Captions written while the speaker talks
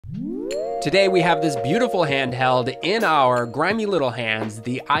Today we have this beautiful handheld in our grimy little hands,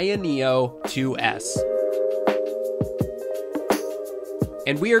 the AYANEO 2S.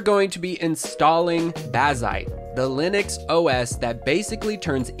 And we are going to be installing Bazzite, the Linux OS that basically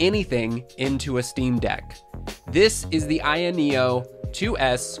turns anything into a Steam Deck. This is the AYANEO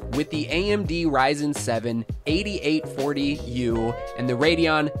 2S with the AMD Ryzen 7 8840U and the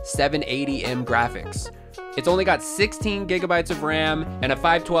Radeon 780M graphics. It's only got 16 gigabytes of RAM and a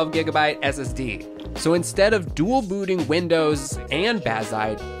 512GB SSD. So instead of dual booting Windows and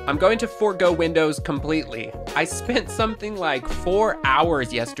Bazzite, I'm going to forego Windows completely. I spent something like 4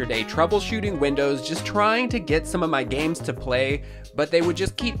 hours yesterday troubleshooting Windows, just trying to get some of my games to play, but they would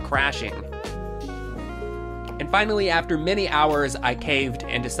just keep crashing. And finally, after many hours, I caved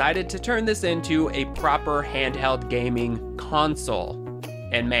and decided to turn this into a proper handheld gaming console.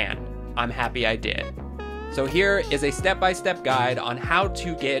 And man, I'm happy I did. So here is a step-by-step guide on how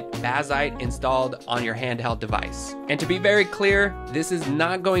to get Bazzite installed on your handheld device. And to be very clear, this is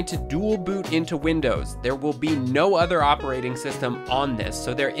not going to dual boot into Windows. There will be no other operating system on this.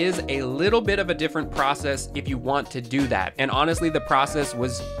 So there is a little bit of a different process if you want to do that. And honestly, the process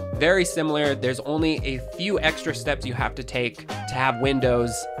was very similar. There's only a few extra steps you have to take to have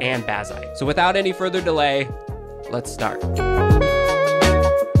Windows and Bazzite. So without any further delay, let's start.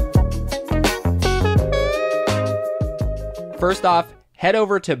 First off, head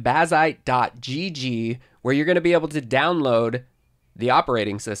over to bazzite.gg where you're going to be able to download the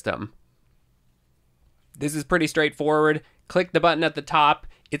operating system. This is pretty straightforward. Click the button at the top.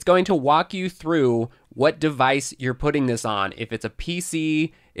 It's going to walk you through what device you're putting this on, if it's a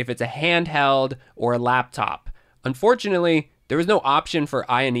PC, if it's a handheld, or a laptop. Unfortunately, there was no option for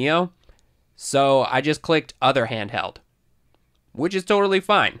AYANEO, so I just clicked Other Handheld, which is totally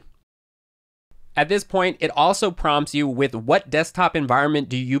fine. At this point, it also prompts you with what desktop environment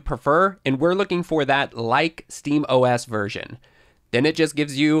do you prefer, and we're looking for that like SteamOS version. Then it just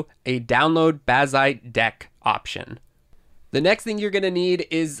gives you a download Bazzite deck option. The next thing you're gonna need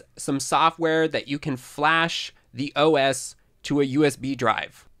is some software that you can flash the OS to a USB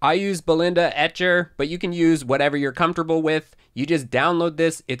drive. I use balenaEtcher, but you can use whatever you're comfortable with. You just download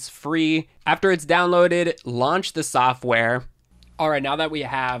this, it's free. After it's downloaded, launch the software. All right, now that we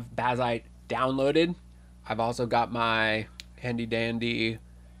have Bazzite downloaded, I've also got my handy dandy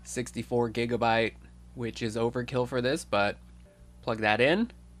 64 gigabyte, which is overkill for this, but plug that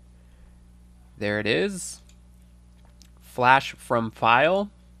in. There it is. Flash from file.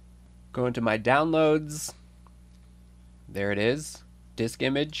 Go into my downloads. There it is. Disk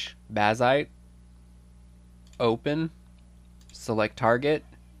image, Bazzite. Open. Select target.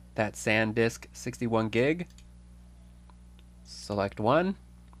 That's SanDisk 61 gig. Select one.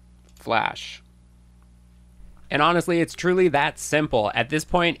 Flash. And honestly, it's truly that simple. At this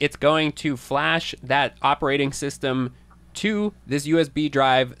point, it's going to flash that operating system to this USB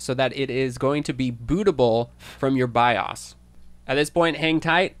drive so that it is going to be bootable from your BIOS. At this point, hang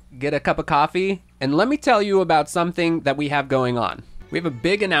tight, get a cup of coffee, and let me tell you about something that we have going on. We have a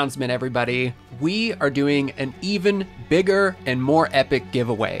big announcement, everybody. We are doing an even bigger and more epic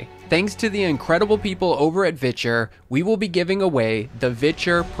giveaway. Thanks to the incredible people over at VITURE, we will be giving away the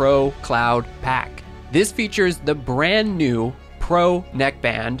VITURE Pro Cloud Pack. This features the brand new Pro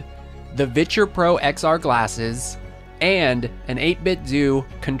neckband, the VITURE Pro XR glasses, and an 8-bit Zoo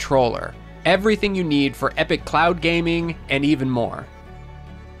controller. Everything you need for epic cloud gaming and even more.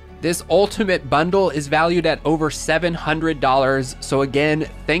 This ultimate bundle is valued at over $700, so again,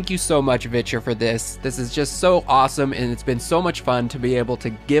 thank you so much VITURE for this. This is just so awesome, and it's been so much fun to be able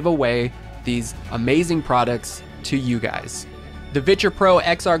to give away these amazing products to you guys. The VITURE Pro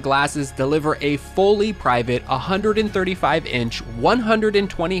XR glasses deliver a fully private 135-inch,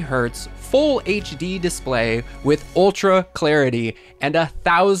 120Hz full HD display with ultra clarity and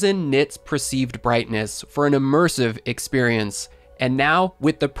 1,000 nits perceived brightness for an immersive experience. And now,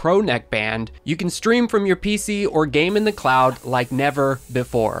 with the Pro neckband, you can stream from your PC or game in the cloud like never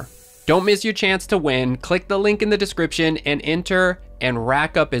before. Don't miss your chance to win. Click the link in the description and enter and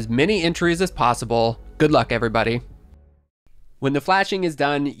rack up as many entries as possible. Good luck, everybody. When the flashing is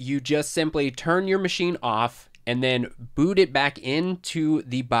done, you just simply turn your machine off and then boot it back into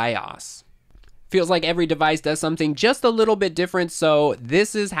the BIOS. Feels like every device does something just a little bit different, so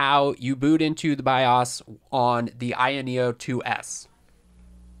this is how you boot into the BIOS on the AYANEO 2S.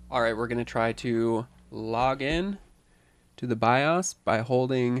 All right, we're gonna try to log in to the BIOS by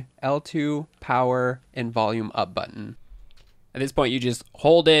holding L2, power, and volume up button. At this point, you just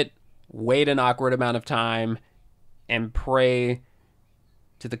hold it, wait an awkward amount of time, and pray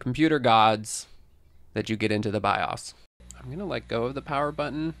to the computer gods that you get into the BIOS. I'm gonna let go of the power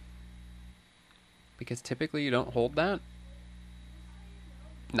button because typically you don't hold that.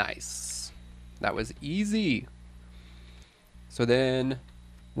 Nice. That was easy. So then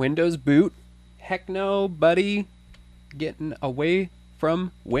Windows boot. Heck no, buddy. Getting away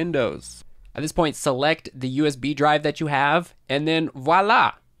from Windows. At this point, select the USB drive that you have, and then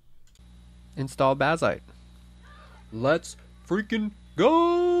voila! Install Bazzite. Let's freaking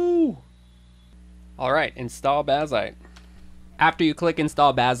go! Alright, install Bazzite. After you click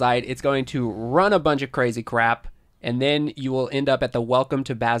install Bazzite, it's going to run a bunch of crazy crap, and then you will end up at the Welcome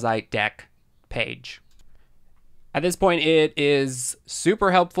to Bazzite deck page. At this point, it is super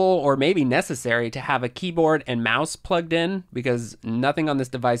helpful or maybe necessary to have a keyboard and mouse plugged in because nothing on this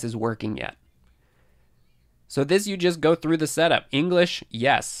device is working yet. So this, you just go through the setup. English,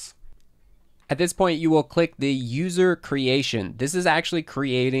 yes. At this point, you will click the user creation. This is actually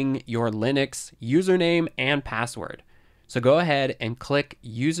creating your Linux username and password. So go ahead and click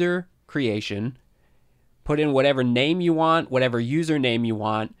user creation, put in whatever name you want, whatever username you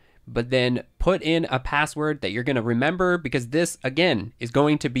want, but then put in a password that you're going to remember because this, again, is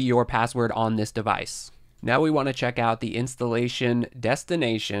going to be your password on this device. Now we want to check out the installation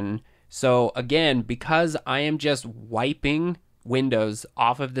destination. So again, because I am just wiping Windows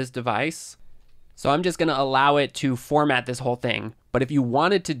off of this device, so I'm just going to allow it to format this whole thing. But if you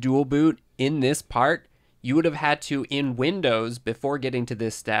wanted to dual boot in this part, you would have had to, in Windows, before getting to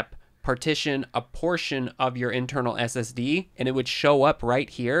this step, partition a portion of your internal SSD, and it would show up right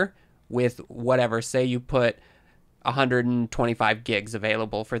here with whatever. Say you put 125 gigs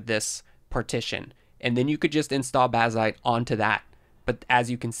available for this partition, and then you could just install Bazzite onto that. But as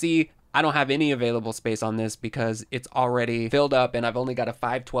you can see, I don't have any available space on this because it's already filled up and I've only got a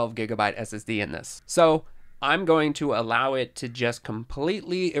 512 gigabyte SSD in this. So I'm going to allow it to just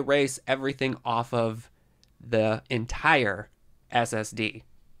completely erase everything off of the entire SSD.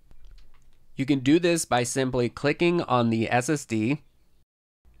 You can do this by simply clicking on the SSD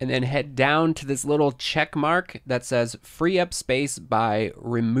and then head down to this little check mark that says free up space by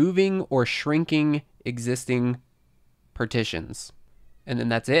removing or shrinking existing partitions. And then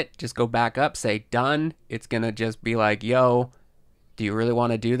that's it. Just go back up, say done. It's gonna just be like, yo, do you really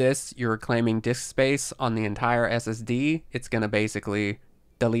want to do this? You're reclaiming disk space on the entire SSD. It's gonna basically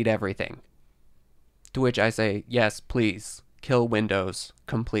delete everything. To which I say, yes, please, kill Windows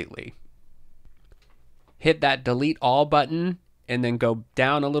completely. Hit that delete all button and then go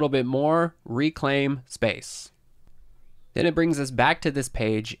down a little bit more, reclaim space. Then it brings us back to this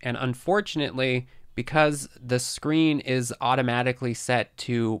page, and unfortunately, because the screen is automatically set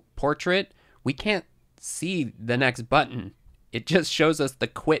to portrait, we can't see the next button. It just shows us the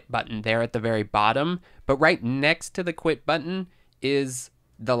quit button there at the very bottom, but right next to the quit button is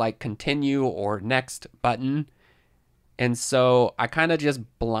the like continue or next button. And so I kind of just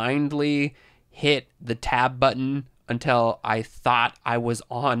blindly hit the tab button until I thought I was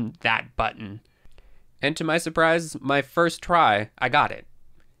on that button. And to my surprise, my first try, I got it.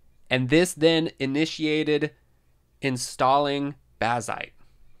 And this then initiated installing Bazzite.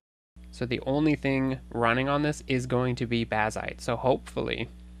 So the only thing running on this is going to be Bazzite. So hopefully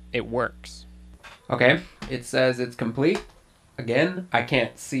it works. Okay, it says it's complete. Again, I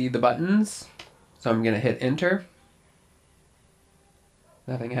can't see the buttons, so I'm gonna hit enter.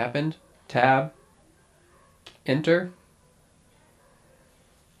 Nothing happened. Tab, enter.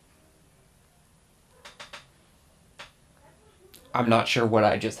 I'm not sure what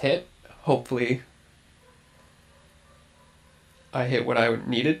I just hit. Hopefully I hit what I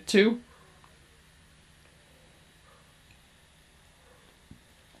needed to.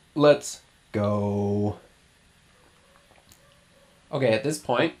 Let's go. Okay, at this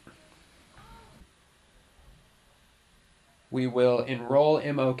point, we will enroll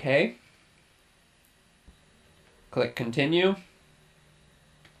MOK. Click continue.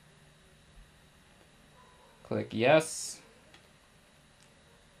 Click yes.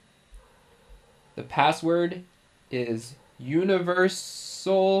 The password is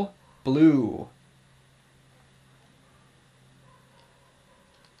universal blue.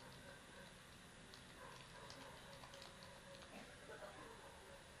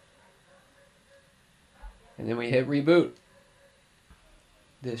 And then we hit reboot.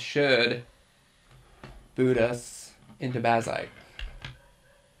 This should boot us into Bazzite.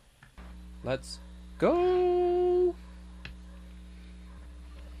 Let's go.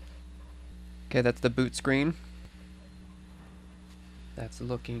 Okay, that's the boot screen. That's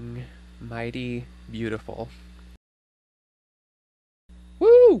looking mighty beautiful.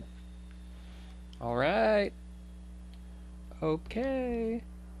 Woo! All right. Okay.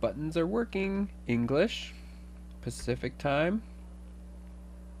 Buttons are working. English. Pacific time.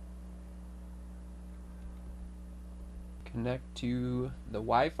 Connect to the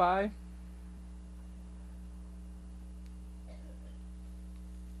Wi-Fi.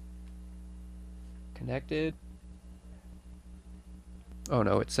 Connected. Oh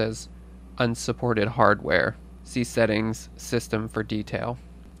no, it says unsupported hardware. See settings, system for detail.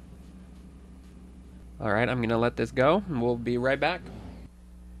 Alright, I'm gonna let this go and we'll be right back.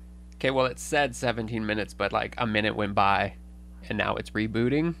 Okay, well it said 17 minutes, but like a minute went by and now it's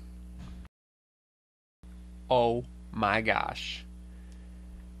rebooting. Oh my gosh.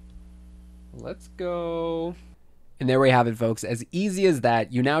 Let's go. And there we have it, folks. As easy as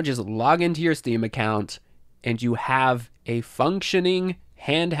that, you now just log into your Steam account and you have a functioning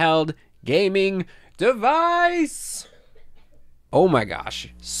handheld gaming device. Oh my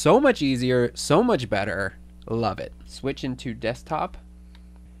gosh. So much easier, so much better. Love it. Switch into desktop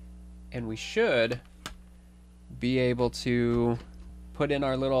and we should be able to put in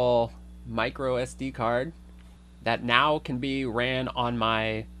our little micro SD card that now can be ran on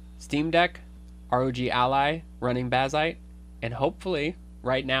my Steam Deck, ROG Ally running Bazzite, and hopefully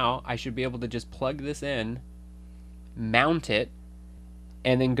right now I should be able to just plug this in, mount it,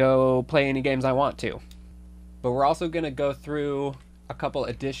 and then go play any games I want to. But we're also going to go through a couple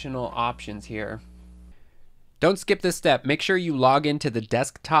additional options here. Don't skip this step. Make sure you log into the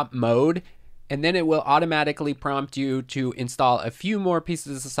desktop mode, and then it will automatically prompt you to install a few more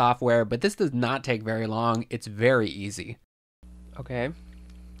pieces of software, but this does not take very long. It's very easy. Okay,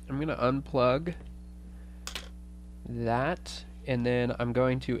 I'm going to unplug that, and then I'm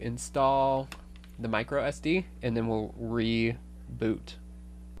going to install the MicroSD, and then we'll reboot.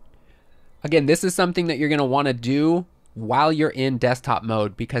 Again, this is something that you're going to want to do while you're in desktop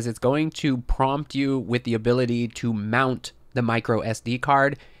mode because it's going to prompt you with the ability to mount the MicroSD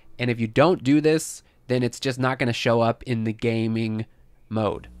card. And if you don't do this, then it's just not going to show up in the gaming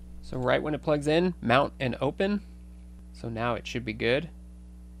mode. So right when it plugs in, mount and open. So now it should be good.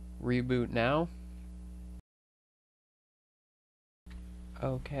 Reboot now.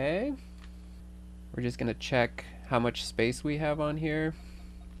 Okay. We're just going to check how much space we have on here.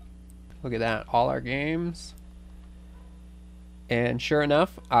 Look at that, all our games. And sure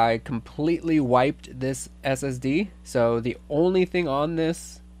enough, I completely wiped this SSD. So the only thing on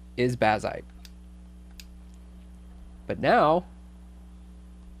this is Bazzite. But now,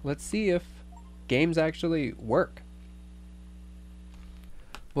 let's see if games actually work.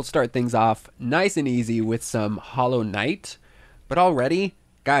 We'll start things off nice and easy with some Hollow Knight. But already,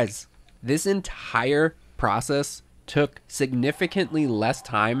 guys, this entire process took significantly less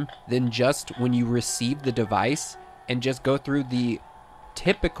time than just when you receive the device and just go through the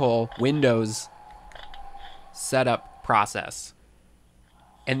typical Windows setup process.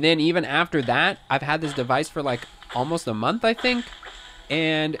 And then even after that, I've had this device for like almost a month, I think,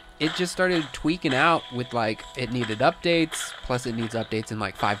 and it just started tweaking out with like it needed updates, plus it needs updates in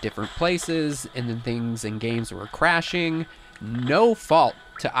like 5 different places, and then things and games were crashing. No fault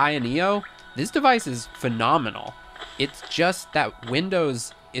to AYANEO. This device is phenomenal. It's just that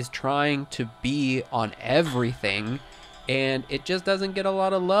Windows is trying to be on everything, and it just doesn't get a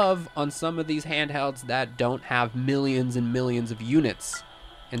lot of love on some of these handhelds that don't have millions and millions of units.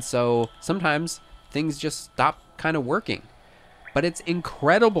 And so sometimes things just stop kind of working. But it's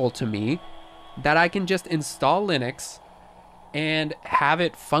incredible to me that I can just install Linux and have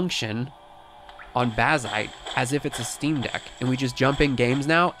it function on Bazzite as if it's a Steam Deck, and we just jump in games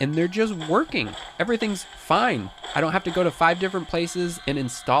now and they're just working. Everything's fine. I don't have to go to 5 different places and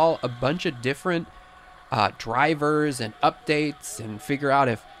install a bunch of different drivers and updates and figure out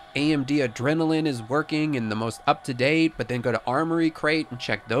if AMD Adrenalin is working and the most up-to-date, but then go to Armory Crate and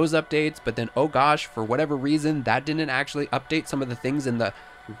check those updates, but then oh gosh, for whatever reason that didn't actually update some of the things in the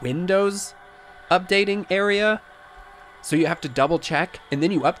Windows updating area. So you have to double check, and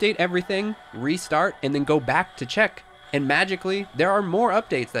then you update everything, restart, and then go back to check. And magically, there are more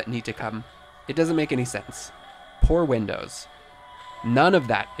updates that need to come. It doesn't make any sense. Poor Windows. None of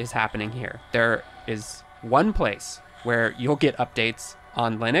that is happening here. There is one place where you'll get updates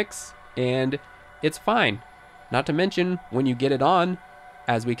on Linux, and it's fine. Not to mention, when you get it on,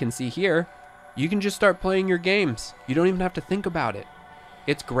 as we can see here, you can just start playing your games. You don't even have to think about it.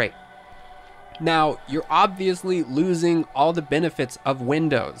 It's great. Now, you're obviously losing all the benefits of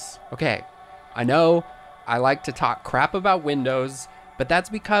Windows. Okay, I know I like to talk crap about Windows, but that's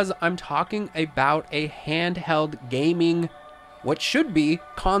because I'm talking about a handheld gaming, what should be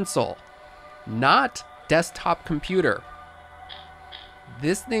console, not desktop computer.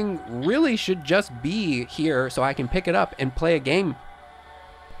 This thing really should just be here so I can pick it up and play a game.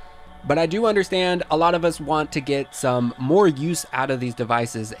 But I do understand a lot of us want to get some more use out of these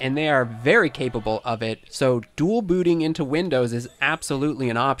devices, and they are very capable of it, so dual booting into Windows is absolutely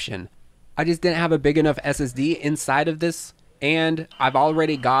an option. I just didn't have a big enough SSD inside of this, and I've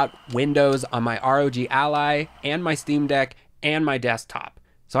already got Windows on my ROG Ally and my Steam Deck and my desktop,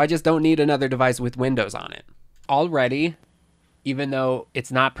 so I just don't need another device with Windows on it. Already, even though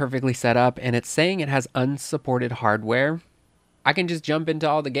it's not perfectly set up and it's saying it has unsupported hardware, I can just jump into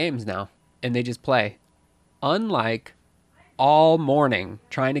all the games now and they just play. Unlike all morning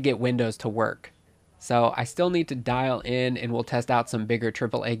trying to get Windows to work. So I still need to dial in and we'll test out some bigger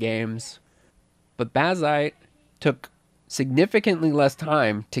AAA games. But Bazzite took significantly less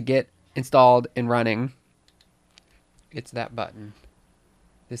time to get installed and running. It's that button.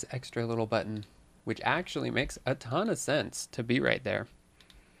 This extra little button, which actually makes a ton of sense to be right there.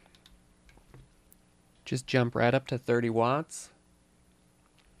 Just jump right up to 30 watts.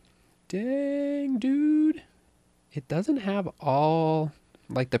 Dang, dude. It doesn't have all,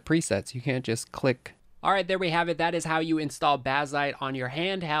 like, the presets. You can't just click. All right, there we have it. That is how you install Bazzite on your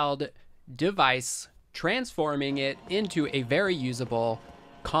handheld device, transforming it into a very usable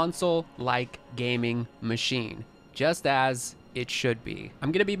console-like gaming machine, just as it should be.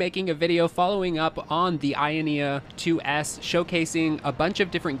 I'm gonna be making a video following up on the AYANEO S2 showcasing a bunch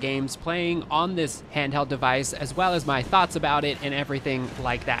of different games playing on this handheld device, as well as my thoughts about it and everything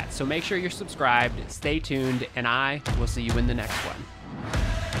like that. So make sure you're subscribed, stay tuned, and I will see you in the next one.